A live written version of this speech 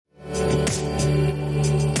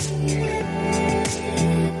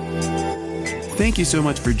Thank you so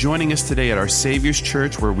much for joining us today at our Savior's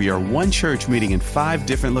Church, where we are one church meeting in 5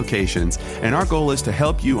 different locations. And our goal is to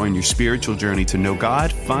help you on your spiritual journey to know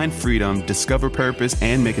God, find freedom, discover purpose,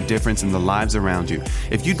 and make a difference in the lives around you.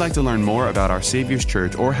 If you'd like to learn more about our Savior's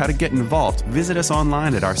Church or how to get involved, visit us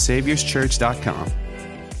online at oursaviorschurch.com.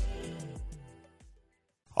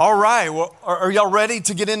 All right, well, are y'all ready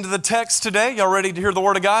to get into the text today? Y'all ready to hear the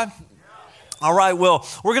Word of God? All right, well,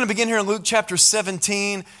 we're going to begin here in Luke chapter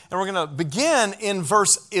 17, and we're going to begin in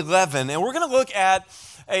verse 11. And we're going to look at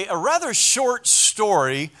a rather short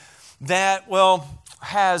story that, well,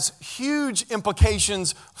 has huge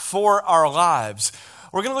implications for our lives.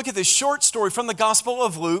 We're going to look at this short story from the Gospel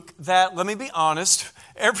of Luke that, let me be honest,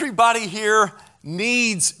 everybody here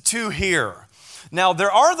needs to hear. Now,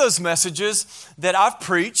 there are those messages that I've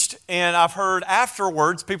preached, and I've heard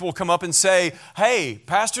afterwards people will come up and say, "Hey,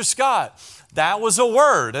 Pastor Scott, that was a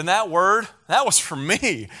word, and that word, that was for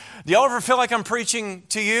me." Do y'all ever feel like I'm preaching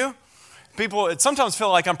to you? People sometimes feel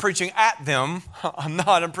like I'm preaching at them. I'm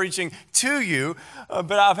not, I'm preaching to you.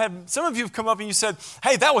 But I've had some of you have come up and you said,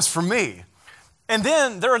 "Hey, that was for me." And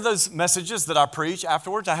then there are those messages that I preach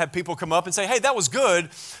afterwards. I have people come up and say, "Hey, that was good.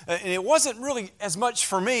 And it wasn't really as much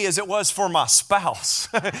for me as it was for my spouse,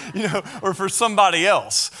 or for somebody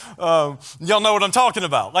else." Y'all know what I'm talking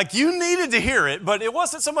about. Like, you needed to hear it, but it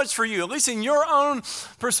wasn't so much for you. At least in your own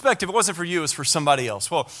perspective, it wasn't for you, it was for somebody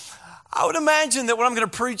else. Well, I would imagine that what I'm going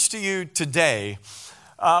to preach to you today,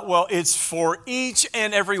 it's for each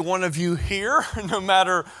and every one of you here, no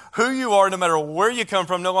matter who you are, no matter where you come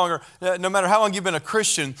from, no matter how long you've been a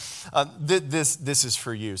Christian, this is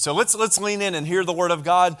for you. So let's lean in and hear the Word of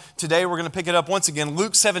God. Today we're going to pick it up once again,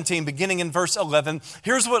 Luke 17, beginning in verse 11.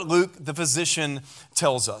 Here's what Luke, the physician,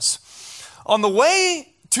 tells us. On the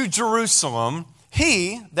way to Jerusalem,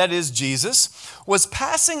 he, that is Jesus, was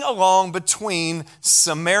passing along between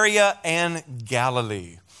Samaria and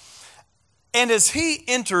Galilee. And as he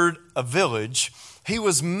entered a village, he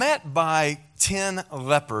was met by 10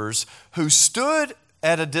 lepers who stood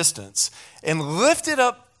at a distance and lifted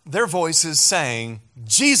up their voices saying,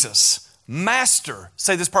 "Jesus, Master,"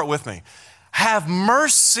 say this part with me, "have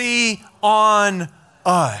mercy on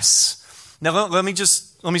us." Now let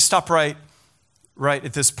me stop right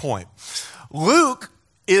at this point. Luke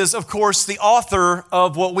is, of course, the author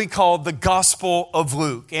of what we call the Gospel of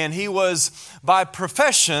Luke. And he was, by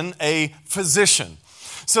profession, a physician.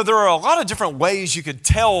 So there are a lot of different ways you could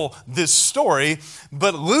tell this story,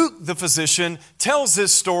 but Luke, the physician, tells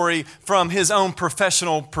this story from his own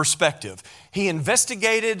professional perspective. He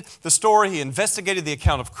investigated the story, he investigated the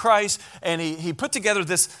account of Christ, and he put together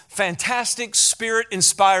this fantastic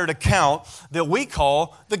Spirit-inspired account that we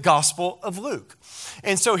call the Gospel of Luke.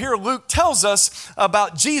 And so here Luke tells us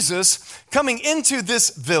about Jesus coming into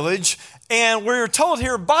this village, and we're told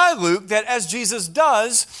here by Luke that as Jesus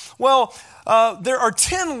does, there are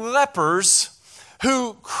 10 lepers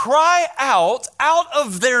who cry out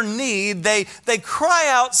of their need. They cry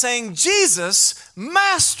out saying, "Jesus,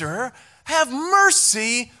 Master, have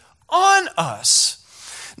mercy on us."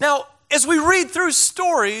 Now, as we read through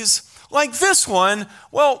stories like this one,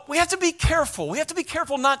 we have to be careful. We have to be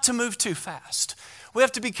careful not to move too fast. We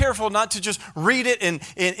have to be careful not to just read it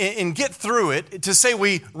and get through it, to say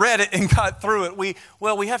we read it and got through it.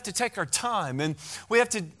 We have to take our time, and we have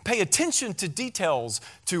to pay attention to details,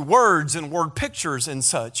 to words and word pictures and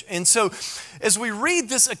such. And so as we read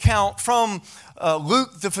this account from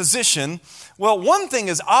Luke the physician, one thing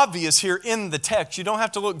is obvious here in the text. You don't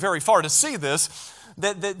have to look very far to see this,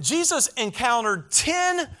 that Jesus encountered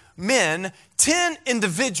 10 men, 10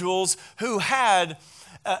 individuals who had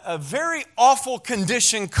a very awful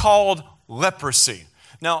condition called leprosy.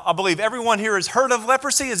 Now, I believe everyone here has heard of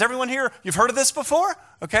leprosy. Is everyone here, you've heard of this before?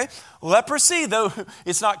 Okay. Leprosy, though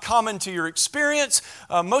it's not common to your experience,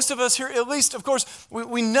 most of us here, at least, of course,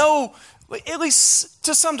 we know, at least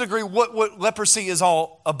to some degree, what leprosy is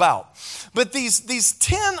all about. But these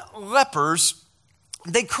 10 lepers,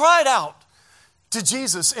 they cried out to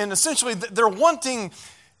Jesus, and essentially they're wanting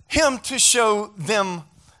him to show them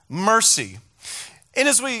mercy. And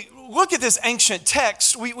as we look at this ancient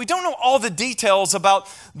text, we don't know all the details about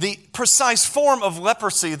the precise form of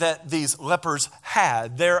leprosy that these lepers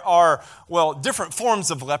had. There are, different forms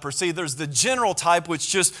of leprosy. There's the general type, which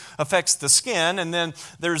just affects the skin, and then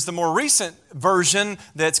there's the more recent version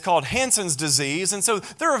that's called Hansen's disease. And so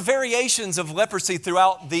there are variations of leprosy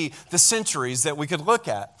throughout the centuries that we could look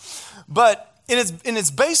at. But in its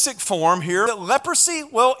basic form here, leprosy,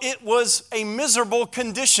 it was a miserable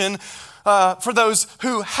condition for those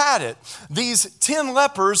who had it. These 10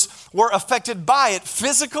 lepers were affected by it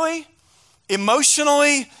physically,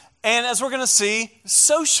 emotionally, and as we're going to see,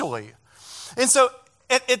 socially. And so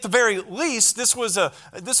at the very least, this was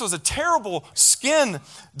a terrible skin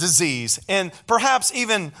disease and perhaps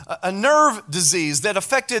even a nerve disease that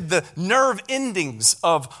affected the nerve endings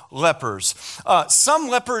of lepers. Some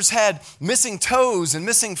lepers had missing toes and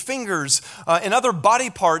missing fingers and other body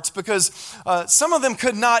parts because some of them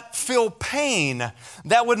could not feel pain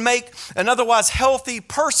that would make an otherwise healthy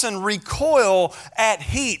person recoil at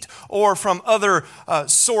heat or from other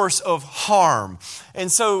source of harm.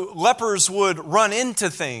 And so lepers would run into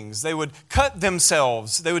things. They would cut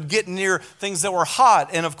themselves. They would get near things that were hot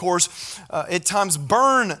and, of course, at times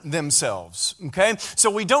burn themselves. Okay? So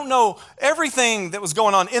we don't know everything that was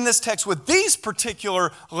going on in this text with these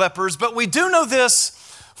particular lepers, but we do know this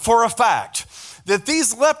for a fact, that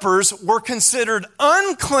these lepers were considered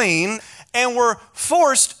unclean and were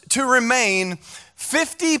forced to remain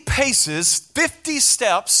 50 paces, 50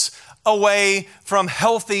 steps away from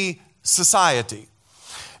healthy society.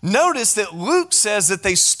 Notice that Luke says that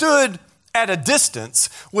they stood at a distance,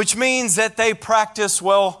 which means that they practiced,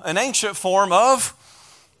 well, an ancient form of,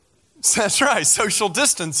 that's right, social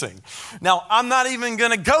distancing. Now, I'm not even going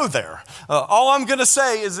to go there. All I'm going to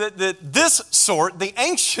say is that this sort, the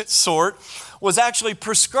ancient sort, was actually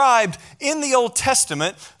prescribed in the Old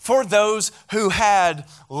Testament for those who had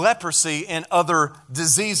leprosy and other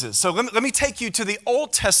diseases. So let me take you to the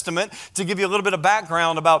Old Testament to give you a little bit of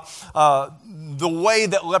background about the way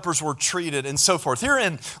that lepers were treated and so forth. Here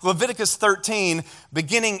in Leviticus 13,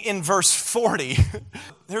 beginning in verse 40,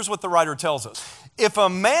 here's what the writer tells us. If a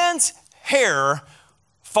man's hair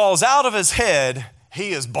falls out of his head,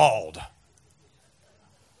 he is bald.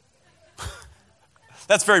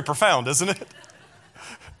 That's very profound, isn't it?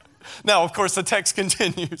 Now, of course, the text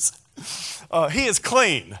continues. He is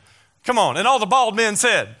clean. Come on. And all the bald men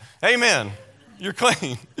said, amen. You're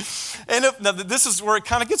clean. And now this is where it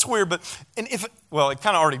kind of gets weird, it kind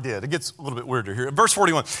of already did. It gets a little bit weirder here. Verse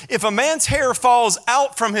 41, if a man's hair falls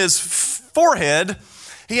out from his forehead,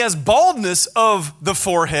 he has baldness of the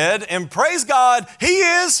forehead, and praise God, he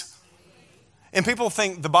is. And people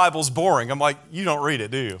think the Bible's boring. I'm like, you don't read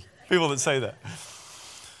it, do you? People that say that.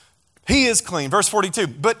 He is clean. Verse 42,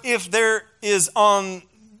 but if there is on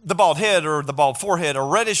the bald head or the bald forehead a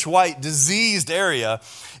reddish white diseased area,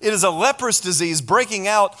 it is a leprous disease breaking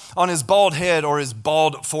out on his bald head or his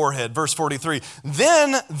bald forehead. Verse 43,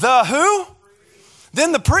 then the who?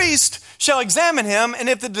 Then the priest shall examine him, and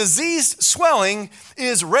if the diseased swelling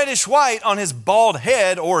is reddish white on his bald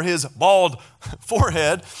head or his bald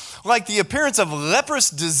forehead, like the appearance of leprous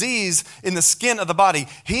disease in the skin of the body,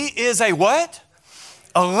 he is a what?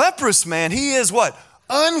 A leprous man. He is what?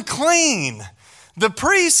 Unclean. The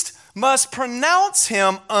priest must pronounce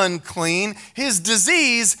him unclean. His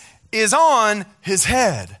disease is on his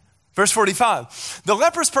head. Verse 45, the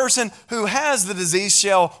leprous person who has the disease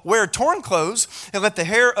shall wear torn clothes and let the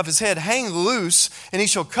hair of his head hang loose, and he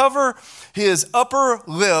shall cover his upper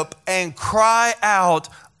lip and cry out,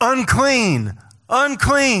 unclean,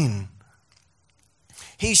 unclean.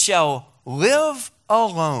 He shall live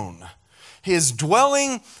alone. His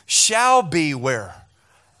dwelling shall be where?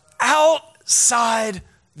 Outside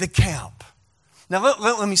the camp. Now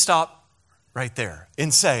let me stop right there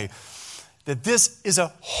and say that this is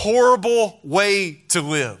a horrible way to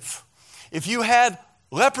live. If you had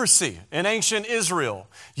leprosy in ancient Israel,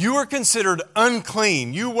 you were considered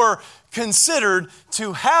unclean. You were considered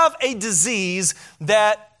to have a disease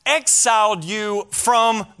that exiled you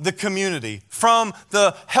from the community, from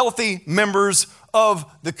the healthy members of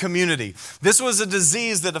the community. This was a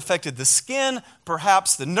disease that affected the skin,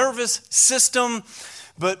 perhaps the nervous system,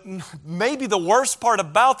 but maybe the worst part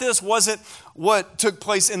about this wasn't what took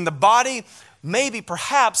place in the body. Maybe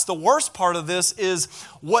perhaps the worst part of this is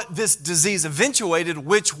what this disease eventuated,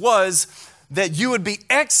 which was that you would be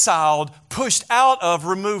exiled, pushed out of,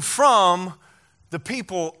 removed from the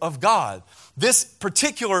people of God. This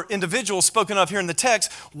particular individual spoken of here in the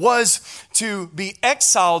text was to be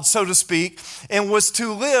exiled, so to speak, and was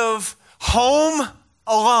to live home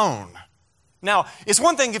alone. Now, it's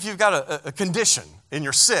one thing if you've got a condition and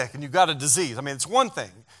you're sick and you've got a disease. I mean, it's one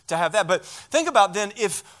thing to have that. But think about then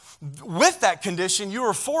if with that condition you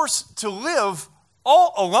were forced to live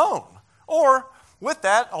all alone. Or with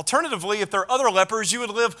that, alternatively, if there are other lepers, you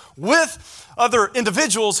would live with other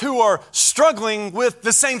individuals who are struggling with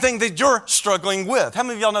the same thing that you're struggling with. How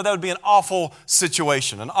many of y'all know that would be an awful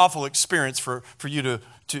situation, an awful experience for you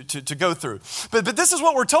to go through? But this is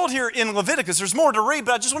what we're told here in Leviticus. There's more to read,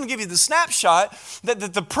 but I just want to give you the snapshot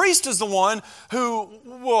that the priest is the one who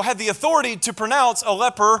will have the authority to pronounce a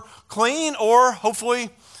leper clean, or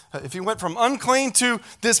hopefully, if he went from unclean to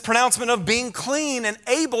this pronouncement of being clean and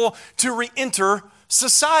able to re-enter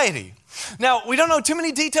society. Now, we don't know too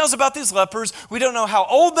many details about these lepers. We don't know how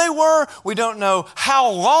old they were. We don't know how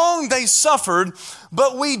long they suffered.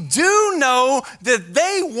 But we do know that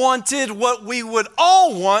they wanted what we would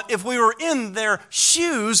all want if we were in their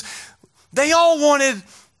shoes. They all wanted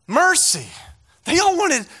mercy. They all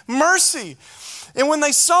wanted mercy. And when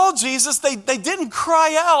they saw Jesus, they didn't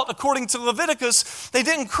cry out, according to Leviticus, they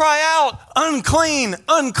didn't cry out, unclean,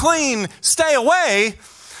 unclean, stay away.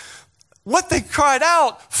 What they cried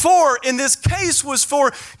out for in this case was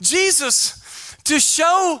for Jesus to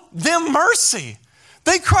show them mercy.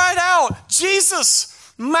 They cried out,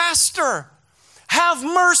 Jesus, Master, have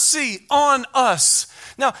mercy on us.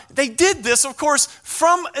 Now, they did this, of course,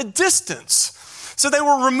 from a distance. So they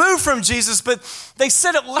were removed from Jesus, but they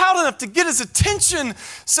said it loud enough to get his attention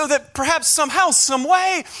so that perhaps somehow, some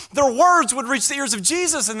way, their words would reach the ears of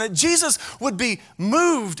Jesus and that Jesus would be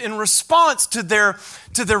moved in response to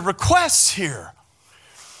their requests here.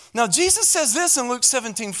 Now, Jesus says this in Luke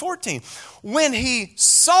 17:14. When he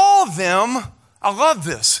saw them, I love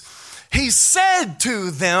this, he said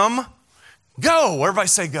to them, go. Everybody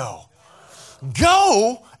say go.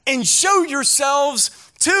 Go and show yourselves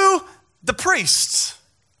to the priests.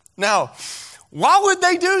 Now, why would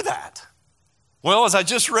they do that? Well, as I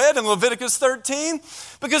just read in Leviticus 13,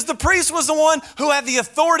 because the priest was the one who had the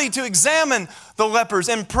authority to examine the lepers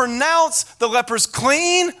and pronounce the lepers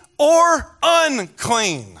clean or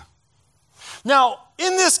unclean. Now,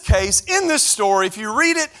 in this case, in this story, if you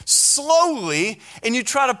read it slowly and you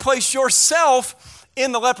try to place yourself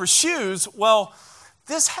in the leper's shoes, well,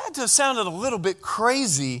 this had to have sounded a little bit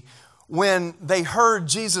crazy when they heard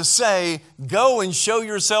Jesus say, go and show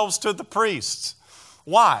yourselves to the priests.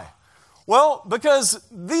 Why? Well, because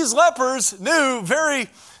these lepers knew very,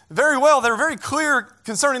 very well, they were very clear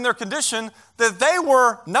concerning their condition, that they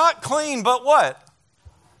were not clean, but what?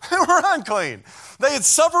 They were unclean. They had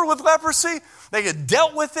suffered with leprosy. They had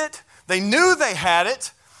dealt with it. They knew they had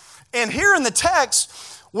it. And here in the text,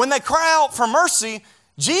 when they cry out for mercy,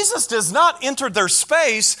 Jesus does not enter their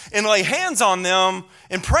space and lay hands on them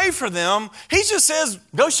and pray for them. He just says,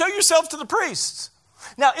 go show yourself to the priests.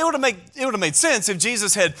 Now, it would have made sense if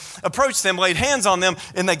Jesus had approached them, laid hands on them,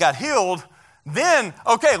 and they got healed. Then,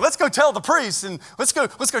 okay, let's go tell the priests, and let's go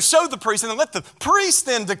show the priests, and then let the priests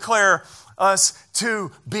then declare us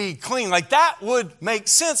to be clean. Like that would make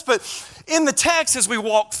sense. But in the text, as we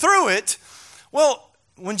walk through it, well,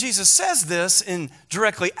 when Jesus says this and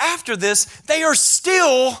directly after this, they are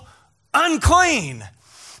still unclean.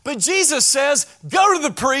 But Jesus says, go to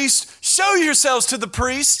the priest, show yourselves to the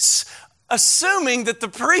priests, assuming that the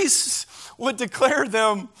priests would declare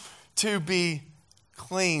them to be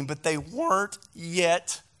clean, but they weren't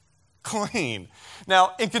yet clean.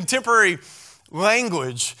 Now, in contemporary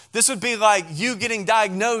language, this would be like you getting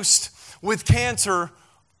diagnosed with cancer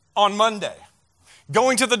on Monday,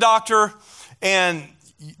 going to the doctor, and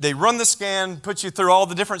they run the scan, put you through all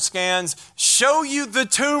the different scans, show you the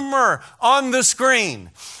tumor on the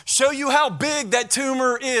screen, show you how big that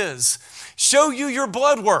tumor is, show you your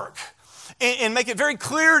blood work, and make it very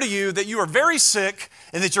clear to you that you are very sick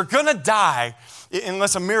and that you're going to die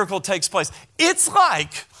unless a miracle takes place. It's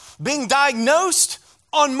like being diagnosed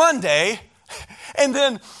on Monday, and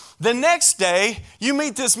then the next day you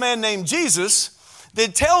meet this man named Jesus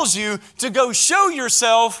that tells you to go show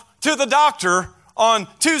yourself to the doctor on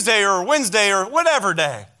Tuesday or Wednesday or whatever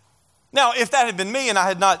day. Now, if that had been me and I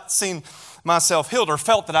had not seen myself healed or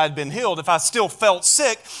felt that I had been healed, if I still felt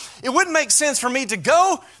sick, it wouldn't make sense for me to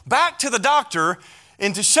go back to the doctor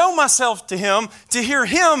and to show myself to him, to hear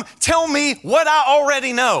him tell me what I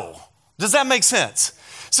already know. Does that make sense?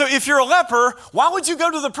 So if you're a leper, why would you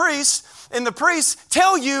go to the priest and the priest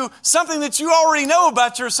tell you something that you already know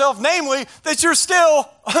about yourself, namely that you're still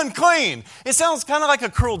unclean? It sounds kind of like a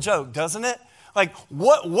cruel joke, doesn't it? Like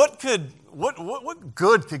what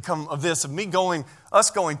good could come of this, of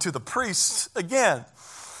us going to the priests again?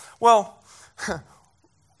 Well,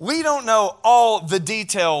 we don't know all the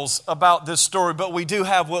details about this story, but we do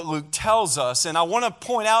have what Luke tells us. And I want to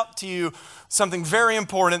point out to you something very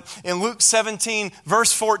important. In Luke 17,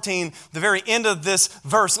 verse 14, the very end of this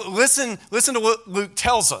verse, listen to what Luke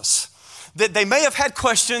tells us. That they may have had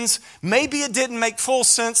questions, maybe it didn't make full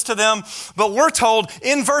sense to them, but we're told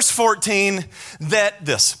in verse 14 that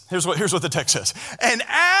here's what the text says. And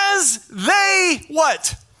as they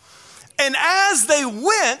what? And as they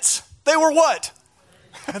went, they were what?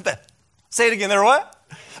 Say it again, they were what?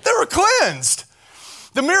 They were cleansed.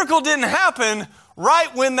 The miracle didn't happen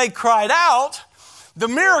right when they cried out. The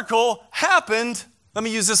miracle happened, let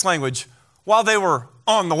me use this language, while they were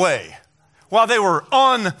on the way. While they were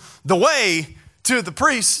on the way to the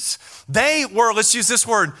priests, they were, let's use this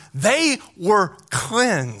word, they were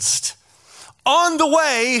cleansed. On the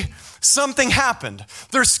way, something happened.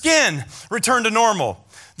 Their skin returned to normal.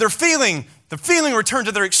 The feeling returned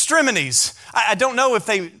to their extremities. I don't know if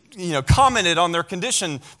they commented on their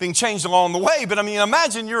condition being changed along the way, but I mean,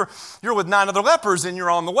 imagine you're with 9 other lepers and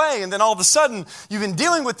you're on the way, and then all of a sudden you've been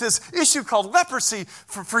dealing with this issue called leprosy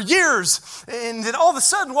for years, and then all of a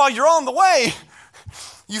sudden while you're on the way,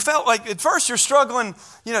 you felt like at first you're struggling,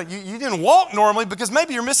 you didn't walk normally because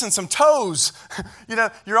maybe you're missing some toes.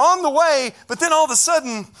 You're on the way, but then all of a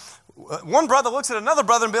sudden, one brother looks at another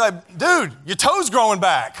brother and be like, dude, your toe's growing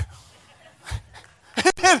back.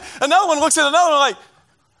 And another one looks at another one like,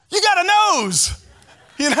 you got a nose.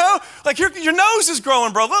 Like your nose is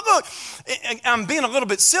growing, bro. Look. I'm being a little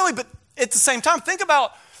bit silly, but at the same time, think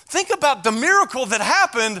about the miracle that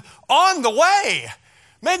happened on the way.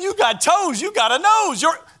 Man, you got toes, you got a nose.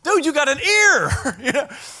 Dude, you got an ear.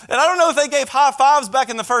 And I don't know if they gave high fives back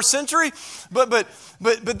in the first century, but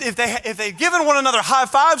if they'd given one another high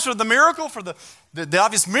fives for the miracle, for the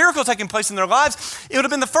obvious miracle taking place in their lives, it would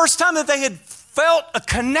have been the first time that they had felt a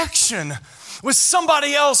connection with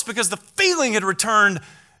somebody else because the feeling had returned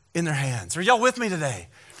in their hands. Are y'all with me today?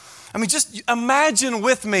 I mean, just imagine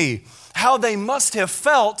with me how they must have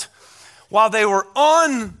felt while they were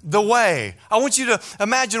on the way. I want you to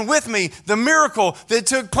imagine with me the miracle that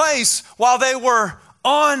took place while they were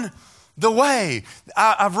on the way.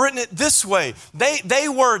 I've written it this way. They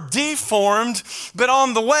were deformed, but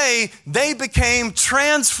on the way, they became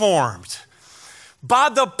transformed by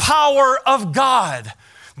the power of God.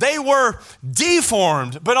 They were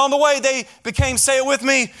deformed, but on the way, they became, say it with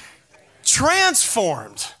me,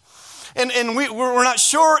 transformed. And we're not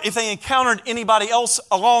sure if they encountered anybody else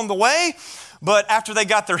along the way, but after they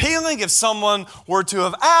got their healing, if someone were to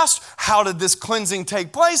have asked, how did this cleansing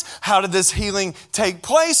take place? How did this healing take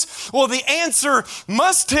place? Well, the answer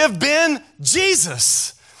must have been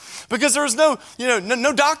Jesus. Because there was no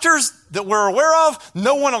doctors that we're aware of,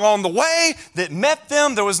 no one along the way that met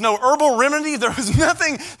them. There was no herbal remedy. There was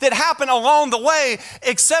nothing that happened along the way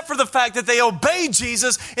except for the fact that they obeyed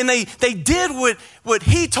Jesus and they did what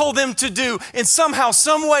he told them to do. And somehow,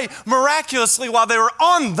 some way, miraculously, while they were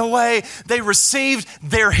on the way, they received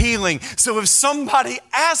their healing. So if somebody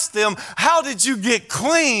asked them, how did you get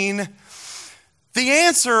clean? The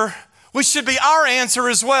answer, which should be our answer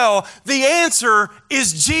as well, the answer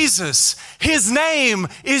is Jesus. His name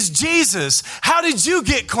is Jesus. How did you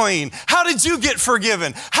get clean? How did you get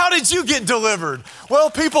forgiven? How did you get delivered? Well,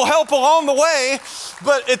 people help along the way,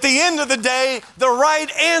 but at the end of the day, the right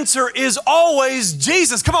answer is always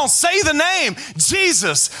Jesus. Come on, say the name,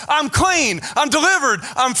 Jesus. I'm clean, I'm delivered,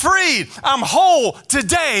 I'm freed, I'm whole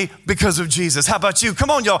today because of Jesus. How about you? Come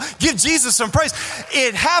on, y'all, give Jesus some praise.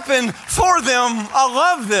 It happened for them. I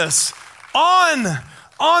love this. On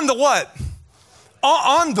the what?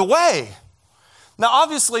 On the way. Now,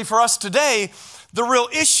 obviously for us today, the real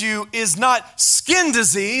issue is not skin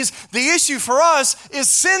disease. The issue for us is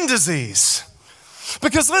sin disease.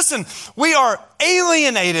 Because listen, we are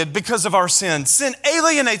alienated because of our sin. Sin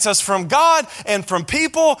alienates us from God and from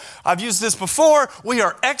people. I've used this before. We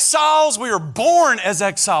are exiles. We are born as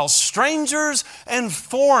exiles, strangers and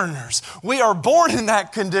foreigners. We are born in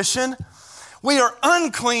that condition. We are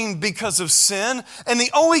unclean because of sin, and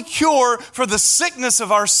the only cure for the sickness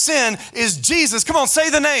of our sin is Jesus. Come on,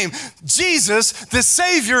 say the name. Jesus, the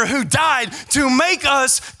Savior who died to make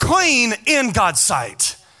us clean in God's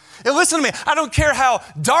sight. And listen to me, I don't care how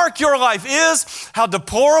dark your life is, how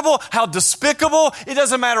deplorable, how despicable. It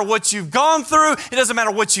doesn't matter what you've gone through. It doesn't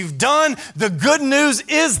matter what you've done. The good news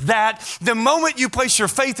is that the moment you place your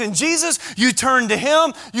faith in Jesus, you turn to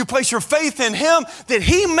Him, you place your faith in Him, that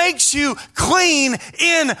He makes you clean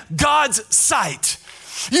in God's sight.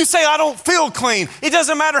 You say, I don't feel clean. It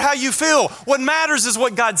doesn't matter how you feel. What matters is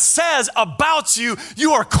what God says about you.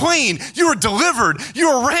 You are clean. You are delivered. You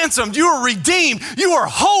are ransomed. You are redeemed. You are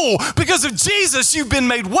whole. Because of Jesus, you've been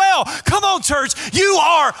made well. Come on, church. You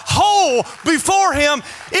are whole before Him,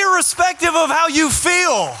 irrespective of how you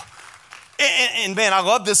feel. And man, I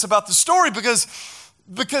love this about the story because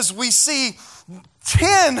we see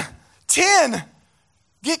 10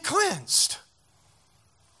 get cleansed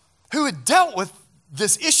who had dealt with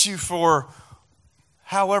this issue for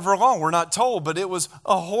however long, we're not told, but it was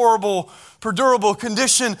a horrible, perdurable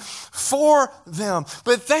condition for them.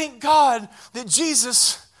 But thank God that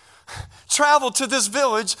Jesus traveled to this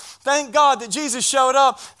village. Thank God that Jesus showed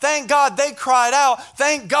up. Thank God they cried out.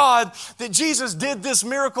 Thank God that Jesus did this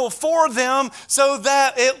miracle for them so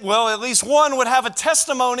that at least one would have a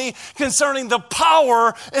testimony concerning the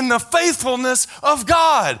power and the faithfulness of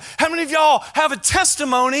God. How many of y'all have a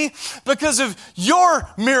testimony because of your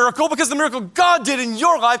miracle, because the miracle God did in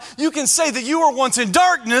your life? You can say that you were once in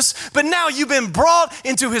darkness, but now you've been brought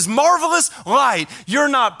into His marvelous light. You're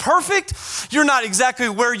not perfect. You're not exactly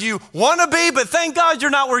where you want to be, but thank God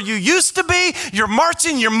you're not where you used to be. You're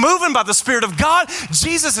marching, you're moving by the Spirit of God.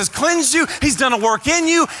 Jesus has cleansed you. He's done a work in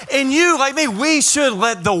you. And you, like me, we should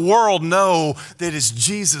let the world know that it's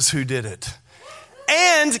Jesus who did it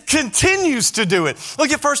and continues to do it.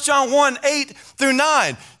 Look at 1 John 1, 8 through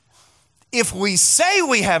 9. If we say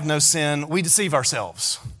we have no sin, we deceive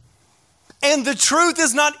ourselves, and the truth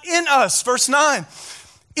is not in us. Verse 9,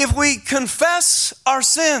 if we confess our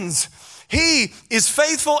sins, He is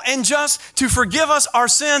faithful and just to forgive us our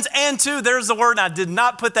sins and to, there's the word, and I did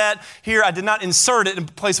not put that here, I did not insert it in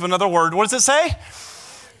place of another word. What does it say?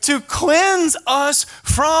 To cleanse us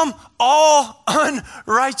from all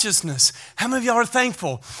unrighteousness. How many of y'all are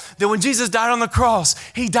thankful that when Jesus died on the cross,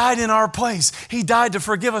 He died in our place? He died to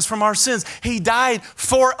forgive us from our sins. He died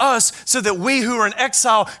for us so that we who are in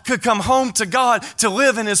exile could come home to God to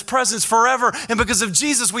live in His presence forever. And because of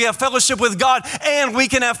Jesus, we have fellowship with God and we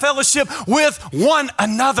can have fellowship with one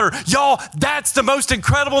another. Y'all, that's the most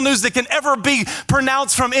incredible news that can ever be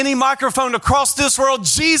pronounced from any microphone across this world.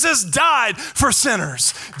 Jesus died for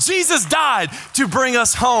sinners. Jesus died to bring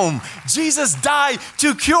us home. Jesus died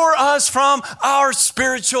to cure us from our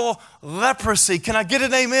spiritual leprosy. Can I get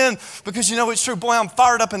an amen? Because you know it's true. Boy, I'm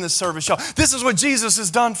fired up in this service, y'all. This is what Jesus has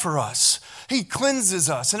done for us. He cleanses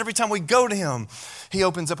us. And every time we go to Him, He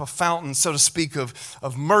opens up a fountain, so to speak, of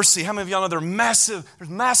mercy. How many of y'all know there's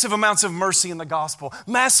massive amounts of mercy in the gospel,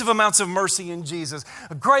 massive amounts of mercy in Jesus,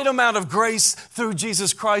 a great amount of grace through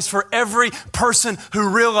Jesus Christ for every person who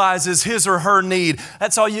realizes his or her need.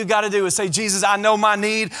 That's all you got to do is say, Jesus, I know my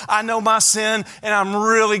need, I know my sin, and I'm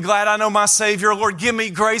really glad I know my Savior. Lord, give me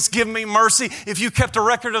grace, give me mercy. If you kept a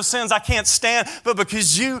record of sins, I can't stand, but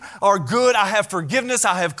because you are good, I have forgiveness,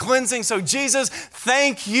 I have cleansing. So Jesus,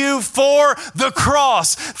 thank you for the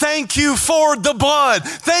cross. Thank you for the blood.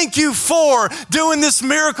 Thank you for doing this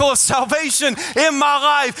miracle of salvation in my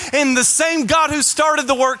life. And the same God who started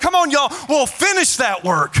the work, come on y'all, will finish that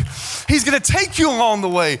work. He's going to take you along the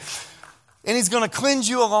way. And He's going to cleanse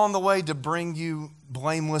you along the way to bring you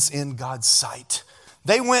blameless in God's sight.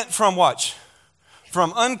 They went from what?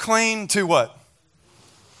 From unclean to what?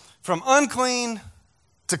 From unclean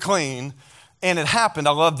to clean. And it happened,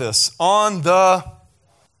 I love this,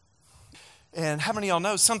 and how many of y'all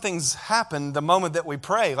know some things happen the moment that we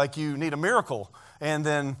pray, like you need a miracle. And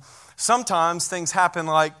then sometimes things happen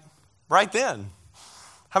like right then.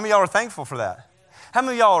 How many of y'all are thankful for that? How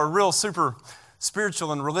many of y'all are real super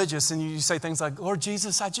spiritual and religious and you say things like, Lord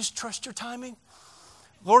Jesus, I just trust your timing.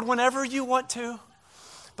 Lord, whenever you want to.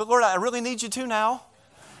 But Lord, I really need you to now.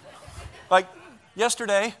 Like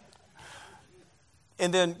yesterday.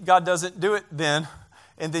 And then God doesn't do it then.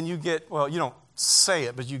 And then you get, well, you don't say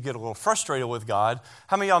it, but you get a little frustrated with God.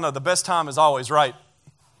 How many of y'all know the best time is always right?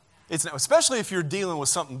 It's especially if you're dealing with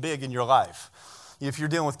something big in your life. If you're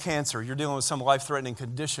dealing with cancer, you're dealing with some life-threatening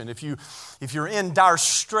condition. If you're in dire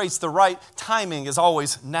straits, the right timing is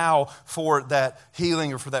always now for that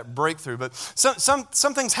healing or for that breakthrough. But some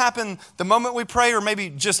things happen the moment we pray or maybe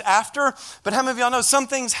just after. But how many of y'all know some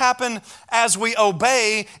things happen as we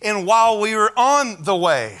obey and while we are on the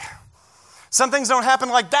way? Some things don't happen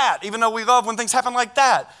like that, even though we love when things happen like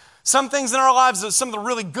that. Some things in our lives, some of the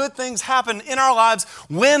really good things happen in our lives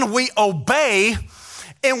when we obey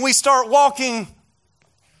and we start walking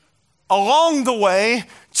along the way,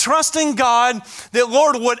 trusting God that,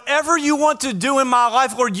 Lord, whatever you want to do in my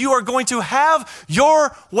life, Lord, you are going to have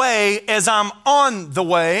your way as I'm on the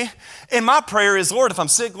way. And my prayer is, Lord, if I'm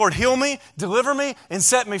sick, Lord, heal me, deliver me, and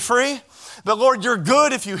set me free. But Lord, you're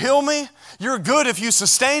good if you heal me. You're good if you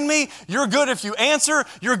sustain me. You're good if you answer.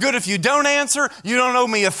 You're good if you don't answer. You don't owe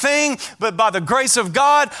me a thing. But by the grace of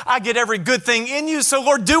God, I get every good thing in you. So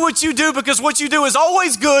Lord, do what you do because what you do is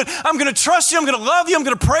always good. I'm going to trust you. I'm going to love you. I'm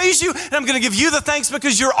going to praise you. And I'm going to give you the thanks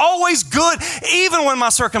because you're always good even when my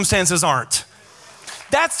circumstances aren't.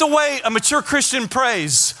 That's the way a mature Christian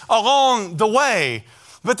prays along the way.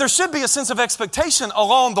 But there should be a sense of expectation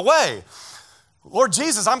along the way. Lord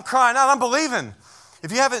Jesus, I'm crying out. I'm believing.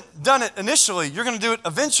 If you haven't done it initially, you're going to do it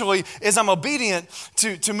eventually as I'm obedient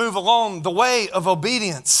to move along the way of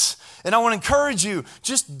obedience. And I want to encourage you,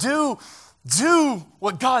 just do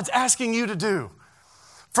what God's asking you to do.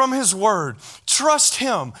 from His Word. Trust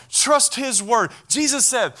Him. Trust His Word. Jesus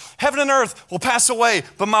said, heaven and earth will pass away,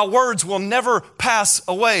 but my words will never pass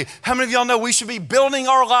away. How many of y'all know we should be building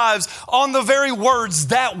our lives on the very words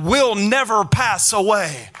that will never pass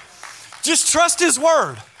away? Just trust His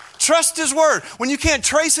Word. Trust His Word. When you can't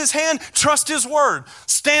trace His hand, trust His Word.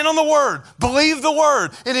 Stand on the Word. Believe the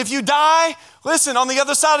Word. And if you die, listen, on the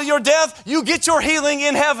other side of your death, you get your healing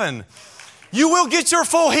in heaven. You will get your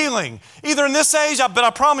full healing, either in this age, but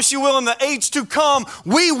I promise you will in the age to come.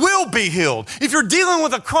 We will be healed. If you're dealing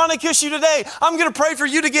with a chronic issue today, I'm going to pray for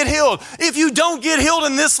you to get healed. If you don't get healed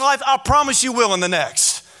in this life, I promise you will in the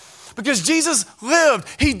next. Because Jesus lived,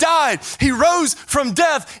 He died, He rose from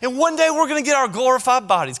death, and one day we're going to get our glorified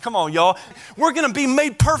bodies. Come on, y'all. We're going to be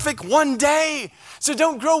made perfect one day. So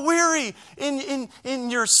don't grow weary in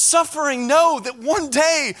your suffering. Know that one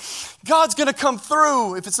day God's going to come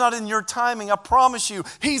through. If it's not in your timing, I promise you,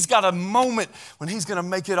 He's got a moment when He's going to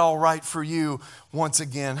make it all right for you once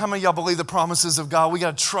again. How many of y'all believe the promises of God? We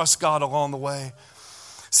got to trust God along the way.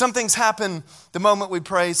 Some things happen the moment we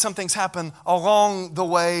pray. Some things happen along the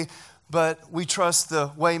way, but we trust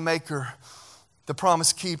the way maker, the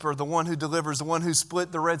promise keeper, the one who delivers, the one who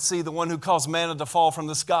split the Red Sea, the one who caused manna to fall from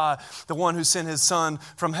the sky, the one who sent His Son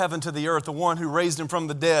from heaven to the earth, the one who raised Him from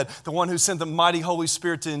the dead, the one who sent the mighty Holy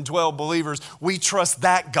Spirit to indwell believers. We trust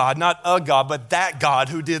that God, not a God, but that God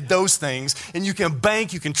who did those things. And you can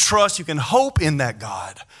bank, you can trust, you can hope in that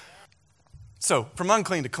God. So from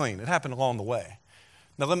unclean to clean, it happened along the way.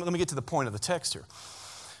 Now let me get to the point of the text here.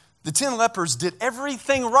 The 10 lepers did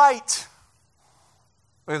everything right,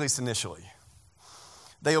 or at least initially.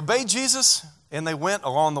 They obeyed Jesus and they went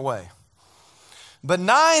along the way. But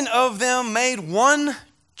 9 of them made one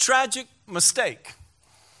tragic mistake.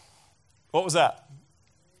 What was that?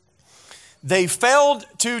 They failed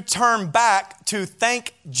to turn back to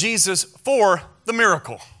thank Jesus for the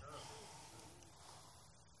miracle.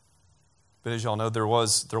 But as y'all know, there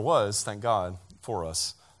was, thank God for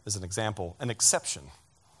us, as an example, an exception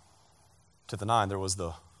to the 9. There was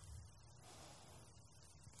the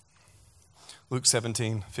Luke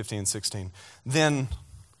 17, 15, and 16. Then,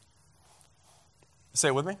 say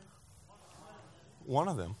it with me. One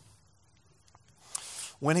of them.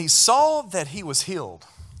 When he saw that he was healed,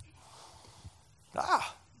 I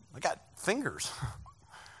got fingers.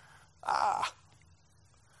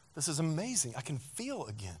 This is amazing. I can feel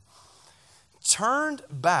again. Turned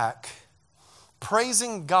back,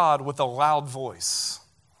 praising God with a loud voice.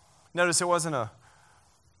 Notice it wasn't a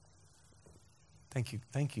thank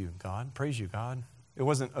you, God, praise you, God. It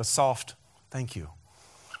wasn't a soft thank you.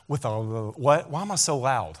 With a what? Why am I so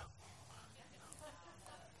loud?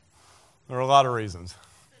 There are a lot of reasons.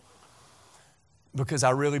 Because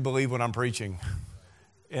I really believe what I'm preaching.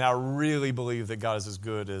 And I really believe that God is as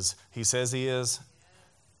good as He says He is,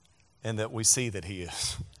 and that we see that He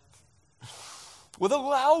is. With a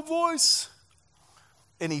loud voice.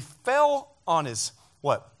 And he fell on his,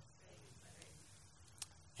 what?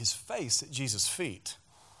 His face at Jesus' feet,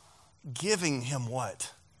 giving Him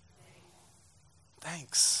what?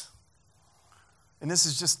 Thanks. And this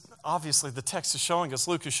is just, obviously, the text is showing us,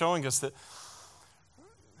 Luke is showing us that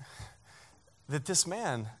this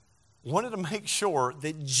man wanted to make sure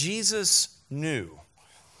that Jesus knew,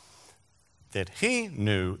 that he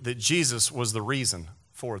knew that Jesus was the reason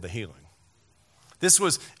for the healing. This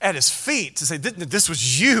was at His feet to say, this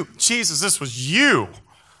was you, Jesus, this was you.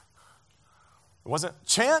 It wasn't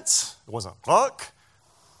chance, it wasn't luck,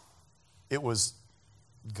 it was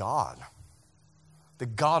God, the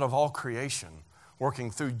God of all creation,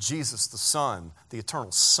 working through Jesus, the Son, the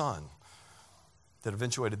eternal Son, that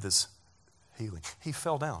eventuated this healing. He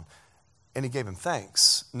fell down and he gave Him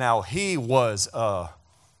thanks. Now, he was a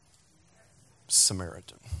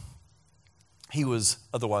Samaritan. He was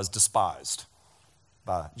otherwise despised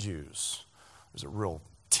by Jews. There's a real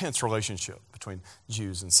tense relationship between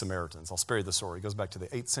Jews and Samaritans. I'll spare you the story. It goes back to the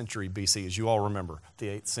 8th century BC, as you all remember, the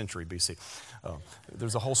 8th century BC.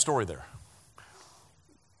 There's a whole story there,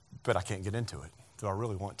 but I can't get into it. Do I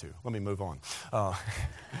really want to? Let me move on.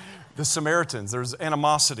 The Samaritans, there's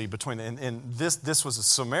animosity between them, and this was a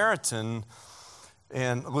Samaritan,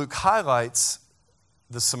 and Luke highlights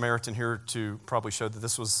the Samaritan here to probably show that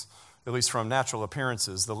this was, at least from natural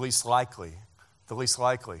appearances, the least likely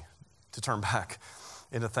to turn back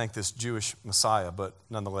and to thank this Jewish Messiah, but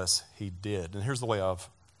nonetheless, he did. And here's the way I've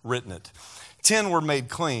written it. 10 were made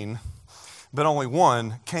clean, but only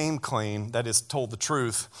one came clean, that is, told the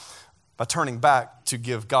truth, by turning back to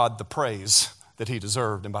give God the praise that He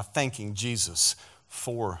deserved and by thanking Jesus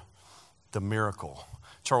for the miracle.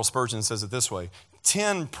 Charles Spurgeon says it this way: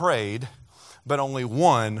 10 prayed, but only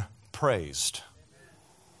one praised.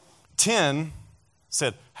 10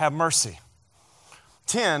 said, have mercy.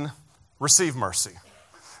 10 received mercy.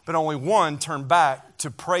 But only 1 turned back to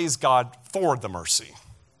praise God for the mercy.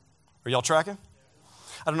 Are y'all tracking?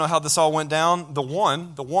 I don't know how this all went down. The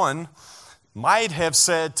one might have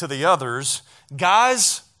said to the others,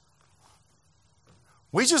 guys,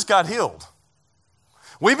 we just got healed.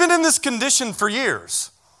 We've been in this condition for years.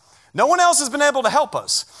 No one else has been able to help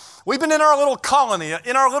us. We've been in our little colony,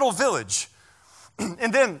 in our little village.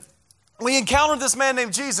 And then we encountered this man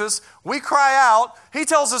named Jesus. We cry out. He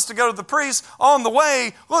tells us to go to the priest. On the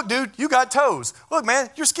way, look, dude, you got toes. Look,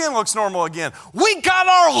 man, your skin looks normal again. We got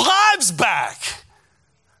our lives back.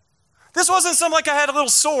 This wasn't something like I had a little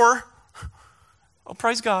sore. Oh,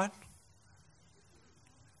 praise God.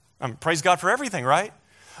 Praise God for everything, right?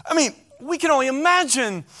 I mean, we can only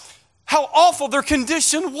imagine how awful their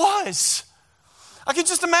condition was. I can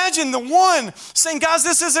just imagine the one saying, guys,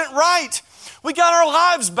 this isn't right. We got our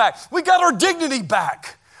lives back. We got our dignity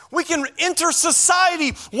back. We can enter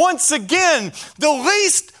society once again. The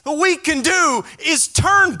least that we can do is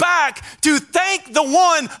turn back to thank the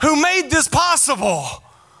one who made this possible.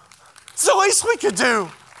 It's the least we could do.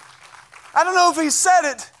 I don't know if he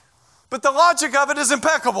said it, but the logic of it is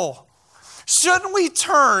impeccable. Shouldn't we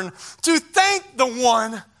turn to thank the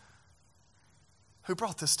one who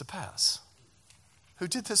brought this to pass, who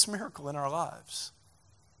did this miracle in our lives?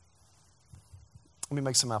 Let me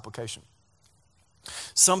make some application.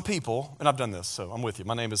 Some people, and I've done this, so I'm with you.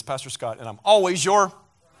 My name is Pastor Scott, and I'm always your.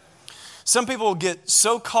 Some people get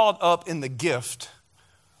so caught up in the gift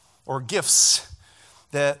or gifts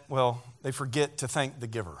that, well, they forget to thank the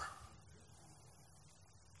giver.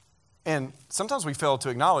 And sometimes we fail to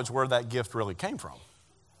acknowledge where that gift really came from.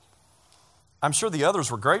 I'm sure the others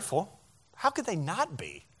were grateful. How could they not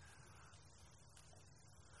be?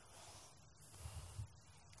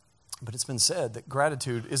 But it's been said that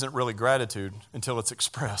gratitude isn't really gratitude until it's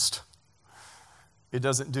expressed. It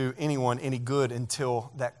doesn't do anyone any good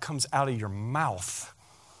until that comes out of your mouth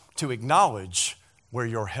to acknowledge where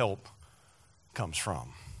your help comes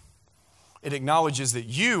from. It acknowledges that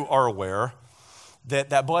you are aware that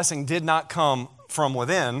that blessing did not come from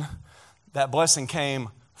within. That blessing came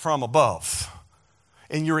from above.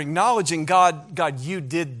 And you're acknowledging, God, you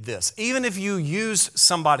did this. Even if you used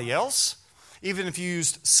somebody else, even if you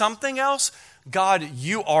used something else, God,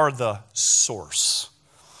 you are the source.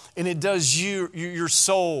 And it does your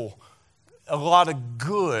soul a lot of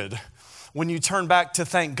good when you turn back to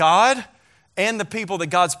thank God and the people that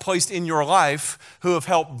God's placed in your life who have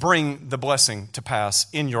helped bring the blessing to pass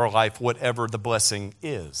in your life, whatever the blessing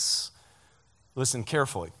is. Listen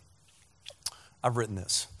carefully. I've written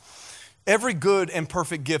this. Every good and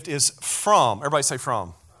perfect gift is from, everybody say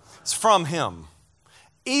from. It's from Him.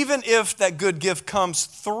 Even if that good gift comes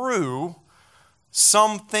through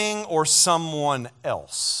something or someone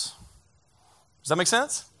else. Does that make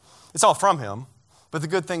sense? It's all from Him, but the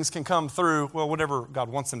good things can come through, well, whatever God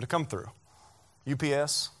wants them to come through.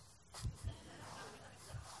 UPS,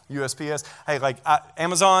 USPS. Hey,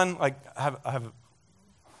 Amazon, I have,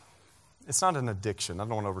 it's not an addiction. I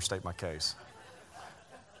don't want to overstate my case.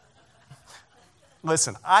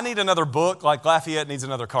 Listen, I need another book like Lafayette needs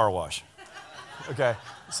another car wash. Okay,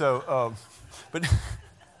 so, but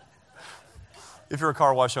if you're a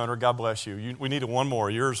car wash owner, God bless you. We needed one more.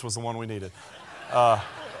 Yours was the one we needed.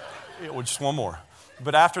 Just one more.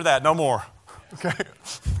 But after that, no more. Okay.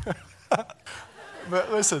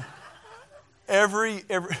 But listen, every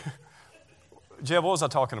Jeb, what was I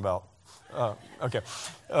talking about? Okay.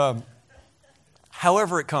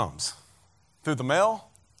 However it comes, through the mail,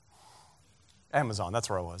 Amazon, that's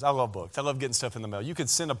where I was. I love books. I love getting stuff in the mail. You could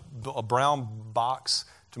send a brown box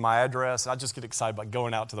to my address, and I just get excited by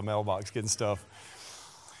going out to the mailbox, getting stuff.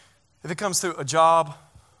 If it comes through a job,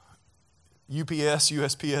 UPS,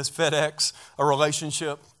 USPS, FedEx, a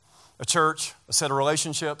relationship, a church, a set of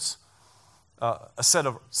relationships, a set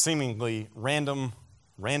of seemingly random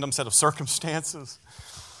set of circumstances,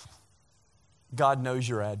 God knows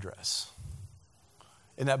your address.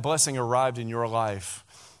 And that blessing arrived in your life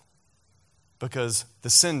because the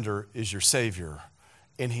sender is your Savior,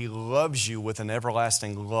 and He loves you with an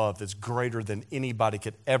everlasting love that's greater than anybody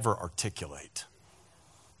could ever articulate.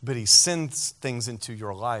 But He sends things into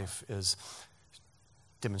your life as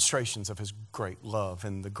demonstrations of His great love.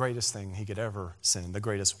 And the greatest thing He could ever send, the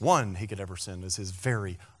greatest one He could ever send, is His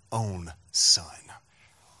very own Son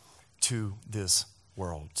to this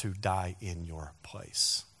world to die in your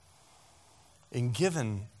place. And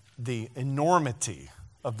given the enormity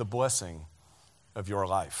of the blessing of your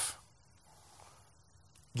life,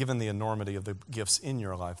 given the enormity of the gifts in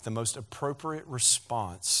your life, the most appropriate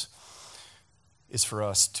response is for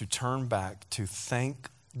us to turn back to thank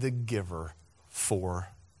the giver for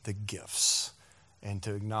the gifts and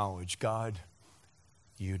to acknowledge, God,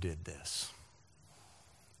 you did this.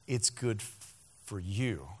 It's good for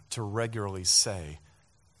you to regularly say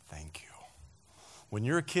thank you. When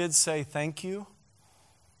your kids say thank you,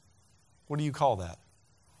 what do you call that?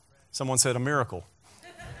 Someone said a miracle.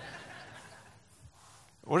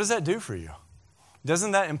 What does that do for you?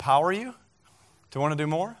 Doesn't that empower you to want to do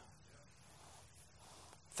more?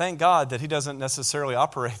 Thank God that He doesn't necessarily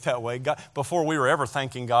operate that way. God, before we were ever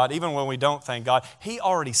thanking God, even when we don't thank God, He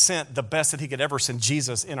already sent the best that He could ever send,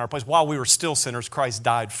 Jesus, in our place. While we were still sinners, Christ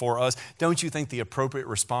died for us. Don't you think the appropriate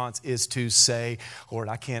response is to say, Lord,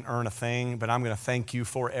 I can't earn a thing, but I'm going to thank you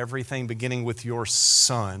for everything, beginning with your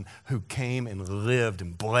Son who came and lived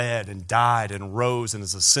and bled and died and rose and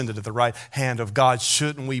is ascended at the right hand of God.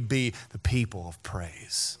 Shouldn't we be the people of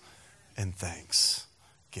praise and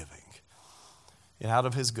thanksgiving? And out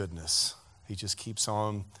of His goodness, He just keeps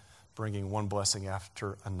on bringing one blessing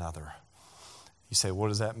after another. You say, what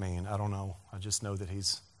does that mean? I don't know. I just know that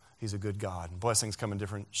He's a good God. Blessings come in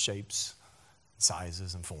different shapes,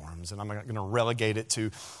 sizes, and forms. And I'm not going to relegate it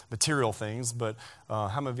to material things, but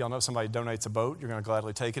how many of y'all know if somebody donates a boat, you're going to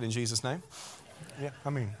gladly take it in Jesus' name? Yeah,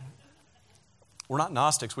 I mean, we're not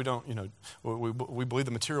Gnostics. We don't, we believe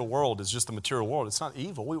the material world is just the material world. It's not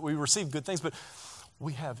evil. We receive good things, but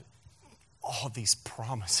we have all these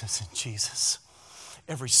promises in Jesus.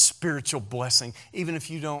 Every spiritual blessing, even if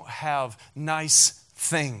you don't have nice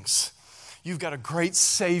things. You've got a great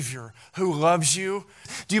Savior who loves you.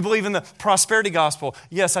 Do you believe in the prosperity gospel?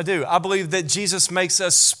 Yes, I do. I believe that Jesus makes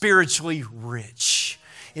us spiritually rich.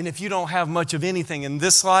 And if you don't have much of anything in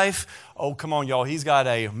this life, oh, come on, y'all. He's got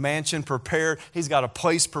a mansion prepared. He's got a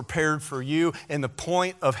place prepared for you. And the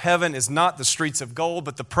point of heaven is not the streets of gold,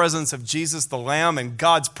 but the presence of Jesus, the Lamb, and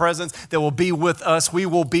God's presence that will be with us. We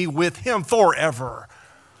will be with Him forever.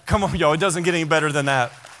 Come on, y'all. It doesn't get any better than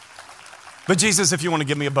that. But Jesus, if you want to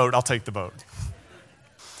give me a boat, I'll take the boat.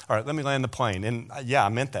 All right, let me land the plane. And yeah, I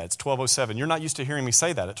meant that. It's 12:07. You're not used to hearing me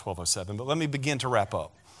say that at 12:07, but let me begin to wrap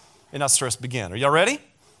up. And not stress, begin. Are y'all ready?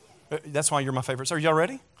 That's why you're my favorite. So are y'all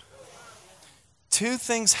ready? Two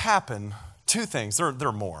things happen. Two things. There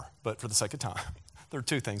are more, but for the sake of time, there are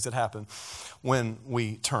two things that happen when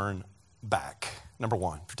we turn back. Number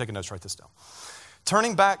one, if you're taking notes, write this down.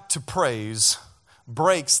 Turning back to praise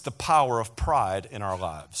breaks the power of pride in our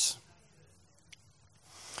lives.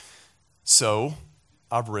 So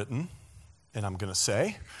I've written, and I'm going to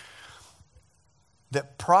say,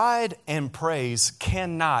 that pride and praise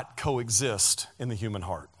cannot coexist in the human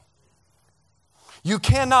heart. You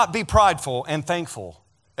cannot be prideful and thankful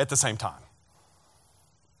at the same time.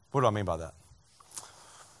 What do I mean by that?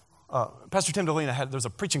 Pastor Tim Delina there's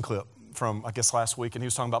a preaching clip from, I guess, last week, and he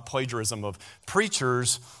was talking about plagiarism of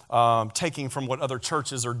preachers taking from what other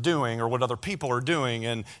churches are doing or what other people are doing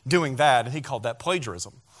and doing that, and he called that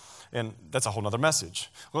plagiarism. And that's a whole other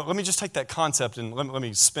message. Let me just take that concept and let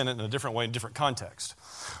me spin it in a different way, in a different context.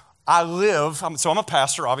 So I'm a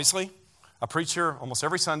pastor, obviously. I preach here almost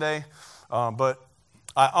every Sunday, but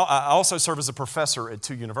I also serve as a professor at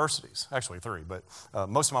 2 universities, actually 3, but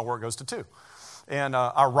most of my work goes to 2. And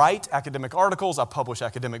I write academic articles, I publish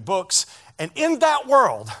academic books, and in that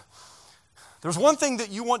world, there's one thing that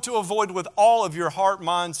you want to avoid with all of your heart,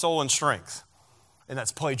 mind, soul, and strength, and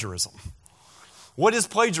that's plagiarism. What is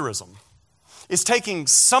plagiarism? It's taking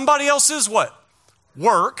somebody else's what?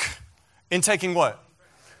 Work, and taking what?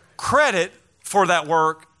 Credit for that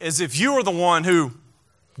work as if you were the one who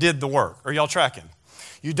did the work. Are y'all tracking?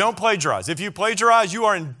 You don't plagiarize. If you plagiarize, you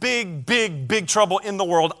are in big, big, big trouble in the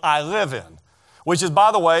world I live in. Which is,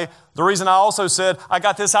 by the way, the reason I also said I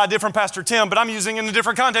got this idea from Pastor Tim, but I'm using it in a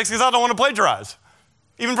different context because I don't want to plagiarize.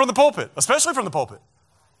 Even from the pulpit, especially from the pulpit.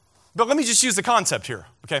 But let me just use the concept here,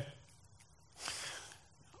 okay?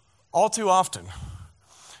 All too often,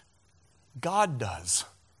 God does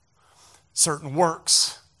certain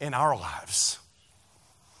works in our lives.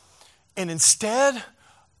 And instead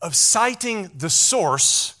of citing the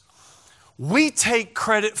source, we take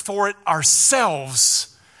credit for it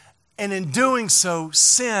ourselves, and in doing so,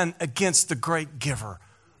 sin against the great giver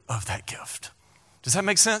of that gift. Does that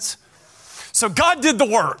make sense? So God did the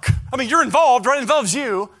work. I mean, you're involved, right? It involves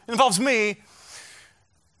you. It involves me.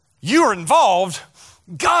 You are involved.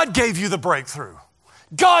 God gave you the breakthrough.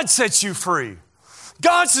 God sets you free.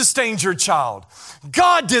 God sustained your child.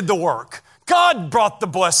 God did the work. God brought the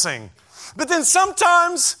blessing. But then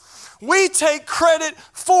sometimes we take credit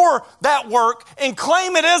for that work and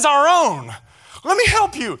claim it as our own. Let me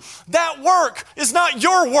help you. That work is not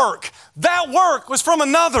your work. That work was from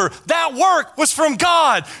another. That work was from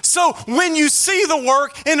God. So when you see the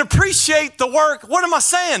work and appreciate the work, what am I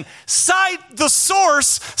saying? Cite the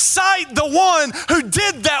source, cite the one who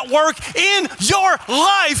did that work in your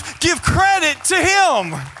life. Give credit to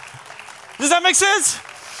him. Does that make sense?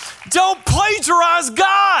 Don't plagiarize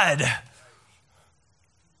God.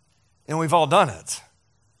 And we've all done it.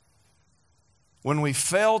 When we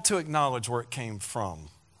fail to acknowledge where it came from,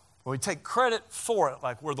 when we take credit for it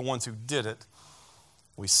like we're the ones who did it,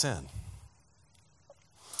 we sin.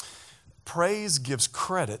 Praise gives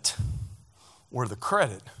credit where the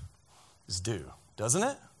credit is due, doesn't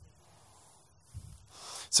it?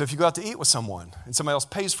 So if you go out to eat with someone and somebody else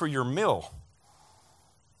pays for your meal,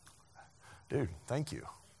 dude, thank you.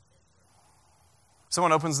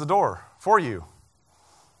 Someone opens the door for you,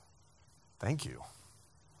 thank you.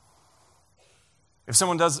 If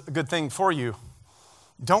someone does a good thing for you,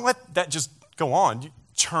 don't let that just go on. You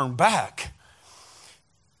turn back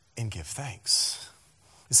and give thanks.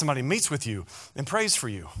 If somebody meets with you and prays for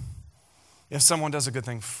you, if someone does a good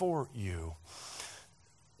thing for you,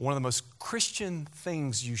 one of the most Christian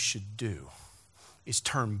things you should do is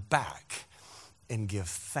turn back and give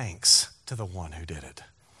thanks to the one who did it,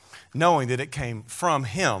 knowing that it came from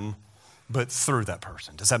him, but through that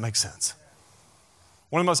person. Does that make sense?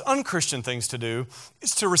 One of the most unchristian things to do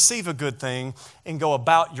is to receive a good thing and go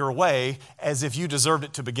about your way as if you deserved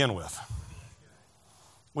it to begin with.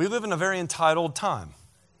 We live in a very entitled time,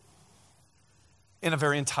 in a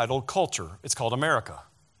very entitled culture. It's called America.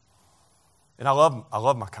 And I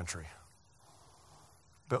love my country.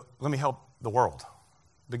 But let me help the world,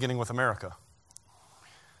 beginning with America.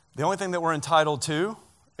 The only thing that we're entitled to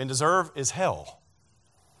and deserve is hell.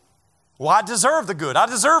 Well, I deserve the good. I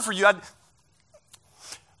deserve for you.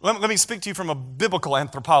 Let me speak to you from a biblical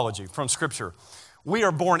anthropology, from Scripture. We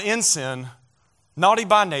are born in sin, naughty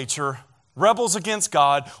by nature, rebels against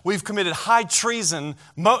God. We've committed high treason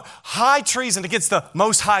against the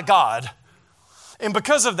Most High God. And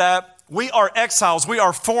because of that, we are exiles, we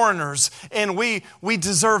are foreigners, and we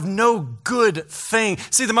deserve no good thing.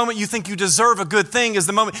 See, the moment you think you deserve a good thing is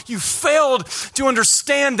the moment you failed to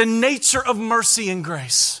understand the nature of mercy and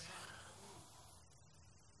grace.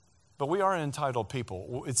 But we are an entitled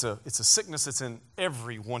people. It's a sickness that's in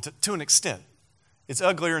everyone to an extent. It's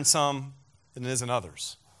uglier in some than it is in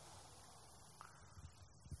others.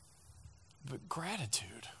 But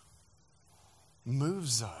gratitude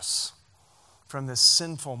moves us from this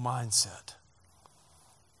sinful mindset.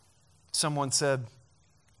 Someone said,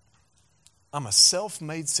 I'm a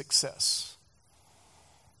self-made success.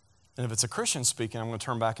 And if it's a Christian speaking, I'm going to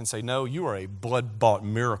turn back and say, no, you are a blood-bought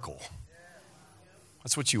miracle.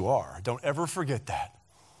 That's what you are. Don't ever forget that.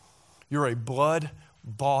 You're a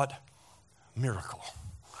blood-bought miracle.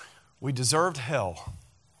 We deserved hell,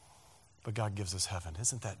 but God gives us heaven.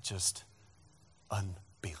 Isn't that just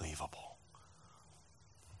unbelievable?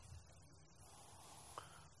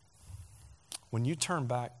 When you turn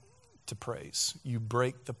back to praise, you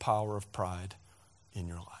break the power of pride in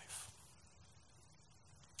your life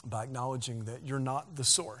by acknowledging that you're not the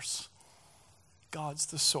source. God's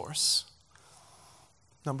the source.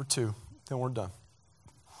 Number 2, then we're done.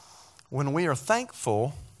 When we are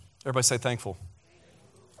thankful, everybody say thankful.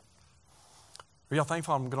 Are y'all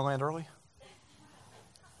thankful I'm going to land early?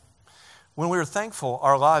 When we are thankful,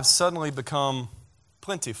 our lives suddenly become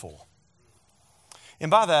plentiful.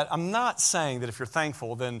 And by that, I'm not saying that if you're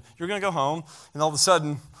thankful, then you're going to go home and all of a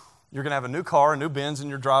sudden you're going to have a new car, a new Benz in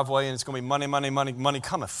your driveway, and it's going to be money, money, money, money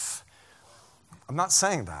cometh. I'm not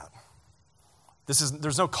saying that.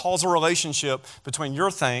 There's no causal relationship between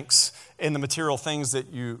your thanks and the material things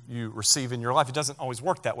that you receive in your life. It doesn't always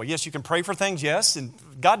work that way. Yes, you can pray for things, yes, and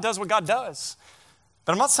God does what God does.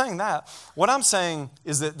 But I'm not saying that. What I'm saying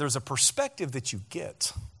is that there's a perspective that you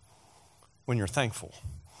get when you're thankful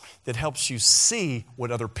that helps you see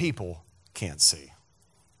what other people can't see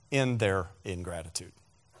in their ingratitude.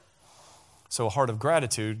 So a heart of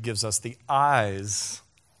gratitude gives us the eyes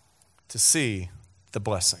to see the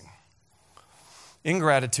blessing.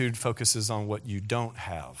 Ingratitude focuses on what you don't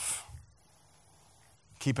have.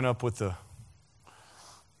 Keeping up with the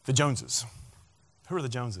Joneses. Who are the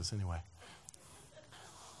Joneses anyway?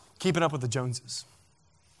 Keeping up with the Joneses.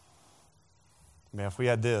 Man, if we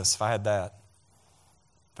had this, if I had that,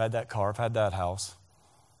 if I had that car, if I had that house,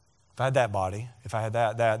 if I had that body, if I had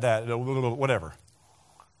that, whatever.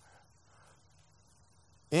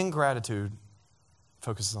 Ingratitude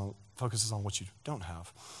focuses on what you don't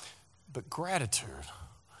have. But gratitude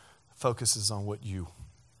focuses on what you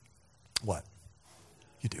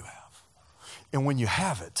do have. And when you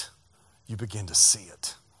have it, you begin to see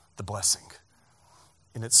it, the blessing,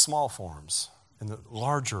 in its small forms, in the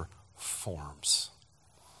larger forms.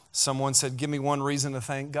 Someone said, give me one reason to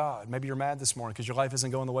thank God. Maybe you're mad this morning because your life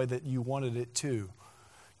isn't going the way that you wanted it to.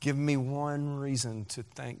 Give me one reason to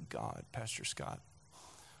thank God, Pastor Scott.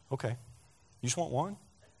 Okay, you just want one?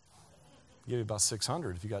 I'll give you about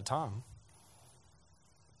 600 if you got time.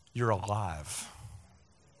 You're alive.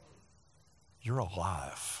 You're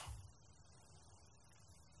alive.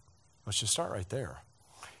 Let's just start right there.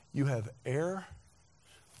 You have air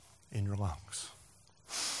in your lungs.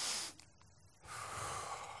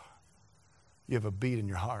 You have a beat in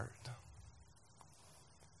your heart.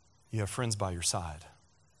 You have friends by your side.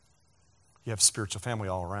 You have spiritual family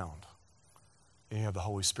all around. And you have the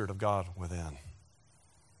Holy Spirit of God within.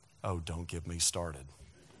 Oh, don't get me started.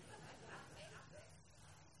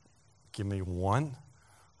 Give me one.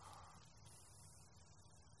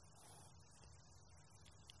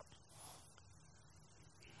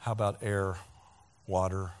 How about air,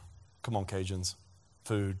 water? Come on, Cajuns.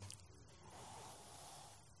 Food.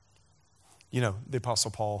 You know, the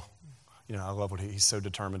Apostle Paul, I love what he's so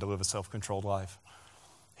determined to live a self-controlled life.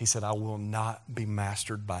 He said, I will not be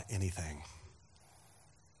mastered by anything.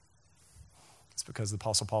 It's because the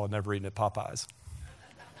Apostle Paul had never eaten at Popeyes.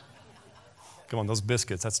 Come on, those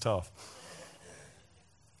biscuits, that's tough.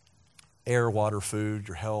 Air, water, food,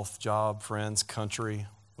 your health, job, friends, country,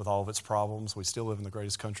 with all of its problems. We still live in the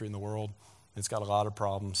greatest country in the world. It's got a lot of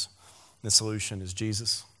problems. The solution is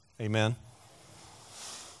Jesus. Amen.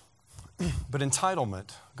 But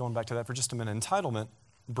entitlement, going back to that for just a minute, entitlement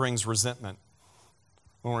brings resentment.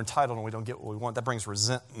 When we're entitled and we don't get what we want, that brings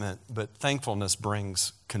resentment. But thankfulness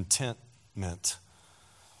brings contentment.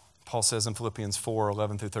 Paul says in Philippians 4,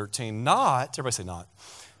 11 through 13, everybody say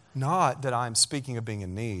not that I am speaking of being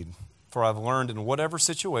in need, for I've learned in whatever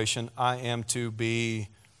situation I am to be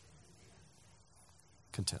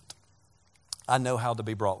content. I know how to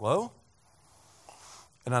be brought low,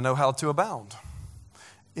 and I know how to abound.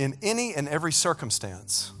 In any and every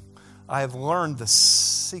circumstance, I have learned the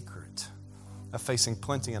secret of facing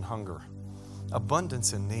plenty and hunger,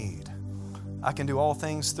 abundance and need. I can do all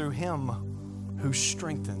things through Him who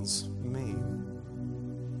strengthens me.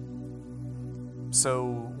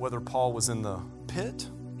 So whether Paul was in the pit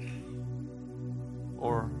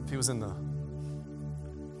or if he was in the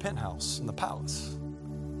penthouse, in the palace,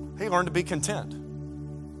 he learned to be content.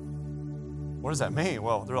 What does that mean?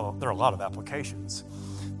 Well, there are a lot of applications.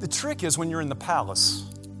 The trick is when you're in the palace,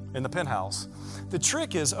 in the penthouse, the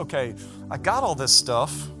trick is, okay, I got all this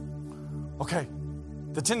stuff. Okay,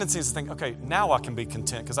 the tendency is to think, okay, now I can be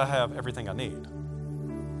content because I have everything I need.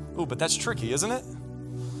 Ooh, but that's tricky, isn't it?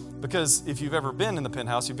 Because if you've ever been in the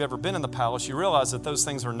penthouse, you've ever been in the palace, you realize that those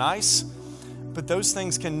things are nice, but those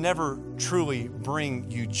things can never truly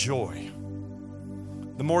bring you joy.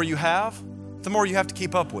 The more you have to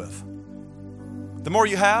keep up with. The more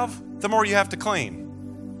you have, the more you have to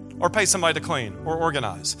clean or pay somebody to clean or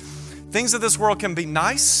organize. Things of this world can be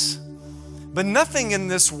nice, but nothing in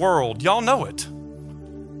this world, y'all know it,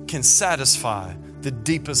 can satisfy the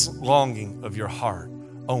deepest longing of your heart.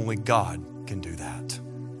 Only God can do that.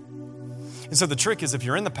 And so the trick is if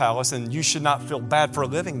you're in the palace, and you should not feel bad for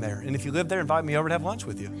living there. And if you live there, invite me over to have lunch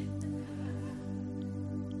with you.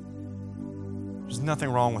 There's nothing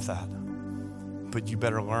wrong with that. But you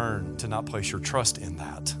better learn to not place your trust in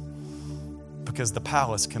that, because the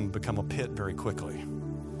palace can become a pit very quickly.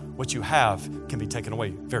 What you have can be taken away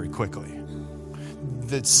very quickly.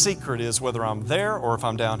 The secret is whether I'm there or if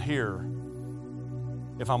I'm down here.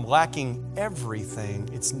 If I'm lacking everything,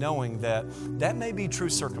 it's knowing that may be true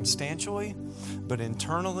circumstantially, but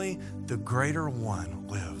internally, the greater one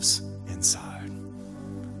lives inside.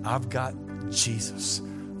 I've got Jesus.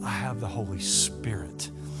 I have the Holy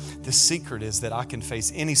Spirit. The secret is that I can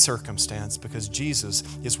face any circumstance because Jesus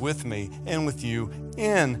is with me and with you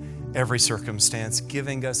in every circumstance,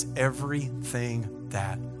 giving us everything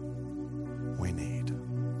that we need.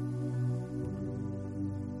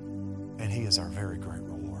 And He is our very great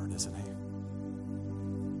reward, isn't He?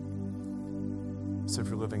 So if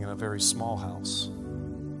you're living in a very small house,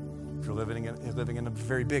 if you're living in a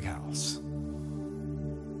very big house,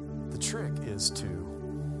 the trick is to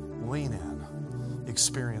lean in,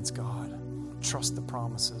 experience God, trust the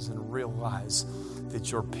promises, and realize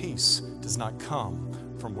that your peace does not come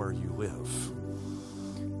from where you live.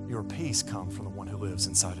 Your peace comes from the one who lives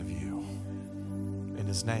inside of you. And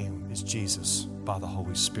His name is Jesus by the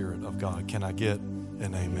Holy Spirit of God. Can I get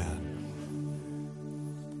an amen?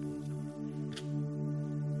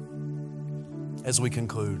 As we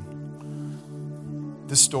conclude,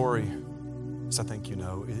 this story, as I think you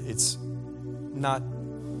know, it's not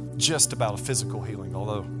just about a physical healing,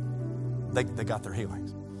 although they got their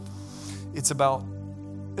healings. It's about,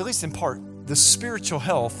 at least in part, the spiritual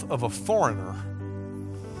health of a foreigner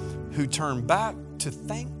who turned back to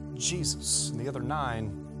thank Jesus, and the other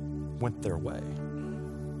 9 went their way.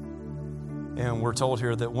 And we're told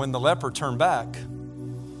here that when the leper turned back,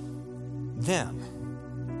 then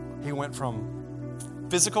he went from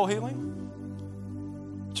physical healing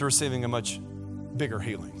to receiving a much bigger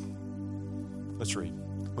healing. Let's read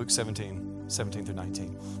Luke 17 through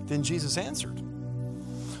 19. Then Jesus answered,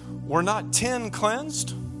 "Were not 10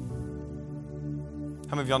 cleansed?"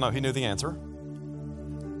 How many of y'all know he knew the answer?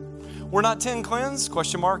 Were not 10 cleansed?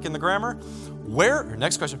 Question mark in the grammar.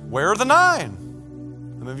 Next question, where are the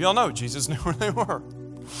 9? How many of y'all know Jesus knew where they were?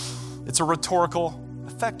 It's a rhetorical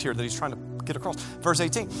effect here that he's trying to get across. Verse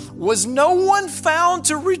 18, was no one found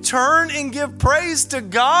to return and give praise to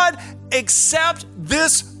God except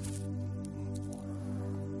this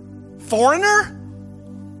foreigner?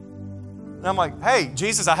 And I'm like, hey,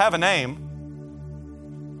 Jesus, I have a name.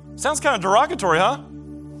 Sounds kind of derogatory, huh?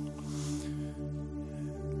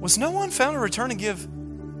 Was no one found to return and give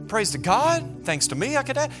praise to God? Thanks to me, I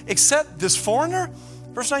could add, except this foreigner?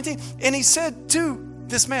 Verse 19, and he said to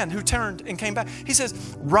this man who turned and came back, he says,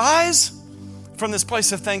 rise from this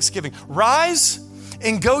place of thanksgiving. Rise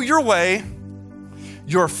and go your way.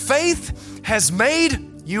 Your faith has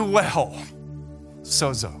made you well.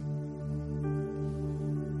 Sozo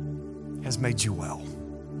has made you well.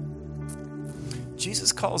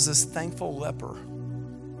 Jesus calls this thankful leper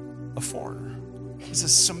a foreigner. He's a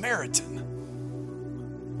Samaritan.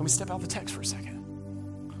 Let me step out of the text for a second.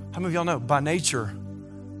 How many of y'all know by nature,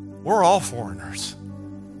 we're all foreigners?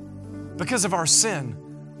 Because of our sin,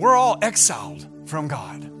 we're all exiled from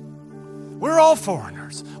God. We're all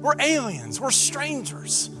foreigners. We're aliens. We're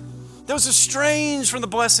strangers. Those estranged from the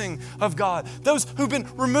blessing of God. Those who've been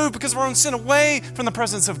removed because of our own sin away from the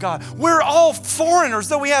presence of God. We're all foreigners.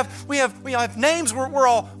 Though we have names, we're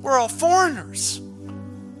all foreigners.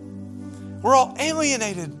 We're all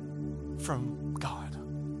alienated from God.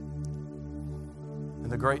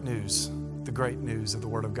 And the great news of the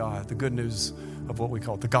Word of God, the good news of what we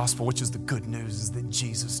call the gospel, which is the good news, is that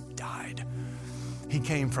Jesus died. He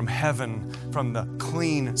came from heaven, from the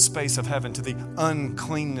clean space of heaven to the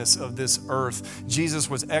uncleanness of this earth. Jesus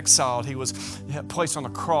was exiled. He was placed on a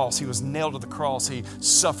cross. He was nailed to the cross. He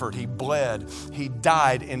suffered. He bled. He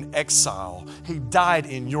died in exile. He died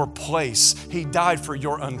in your place. He died for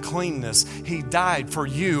your uncleanness. He died for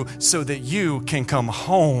you so that you can come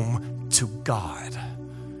home to God.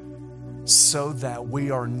 So that we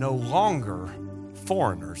are no longer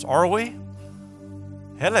foreigners, are we?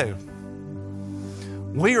 Hello.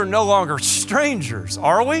 We are no longer strangers,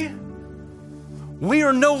 are we? We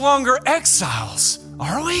are no longer exiles,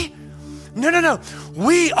 are we? No.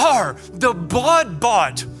 We are the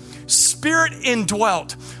blood-bought,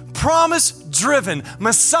 Spirit-indwelt, promise-driven,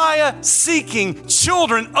 Messiah-seeking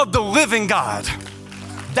children of the living God.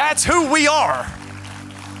 That's who we are.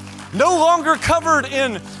 No longer covered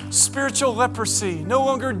in spiritual leprosy, no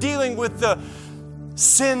longer dealing with the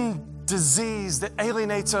sin disease that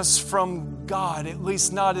alienates us from God, at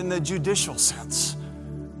least not in the judicial sense.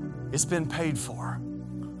 It's been paid for.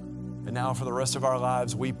 And now for the rest of our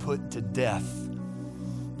lives, we put to death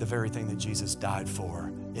the very thing that Jesus died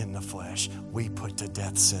for in the flesh. We put to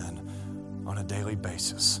death sin on a daily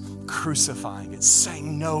basis, crucifying it,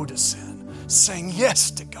 saying no to sin, saying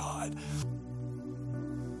yes to God.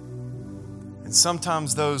 And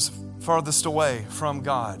sometimes those farthest away from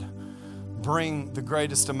God bring the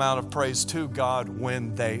greatest amount of praise to God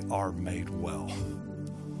when they are made well.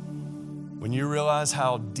 When you realize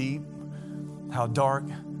how deep, how dark,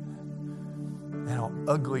 and how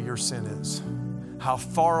ugly your sin is, how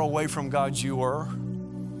far away from God you were,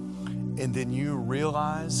 and then you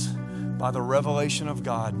realize by the revelation of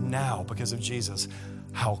God now, because of Jesus,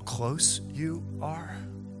 how close you are,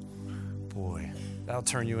 boy, that'll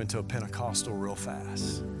turn you into a Pentecostal real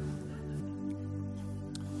fast.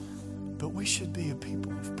 But we should be a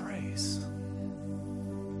people of praise,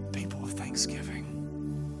 people of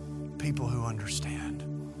thanksgiving, people who understand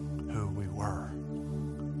who we were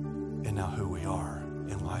and now who we are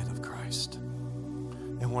in light of Christ.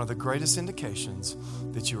 And one of the greatest indications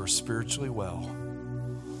that you are spiritually well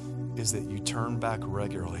is that you turn back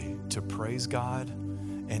regularly to praise God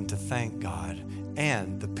and to thank God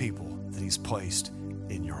and the people that He's placed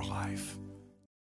in your life.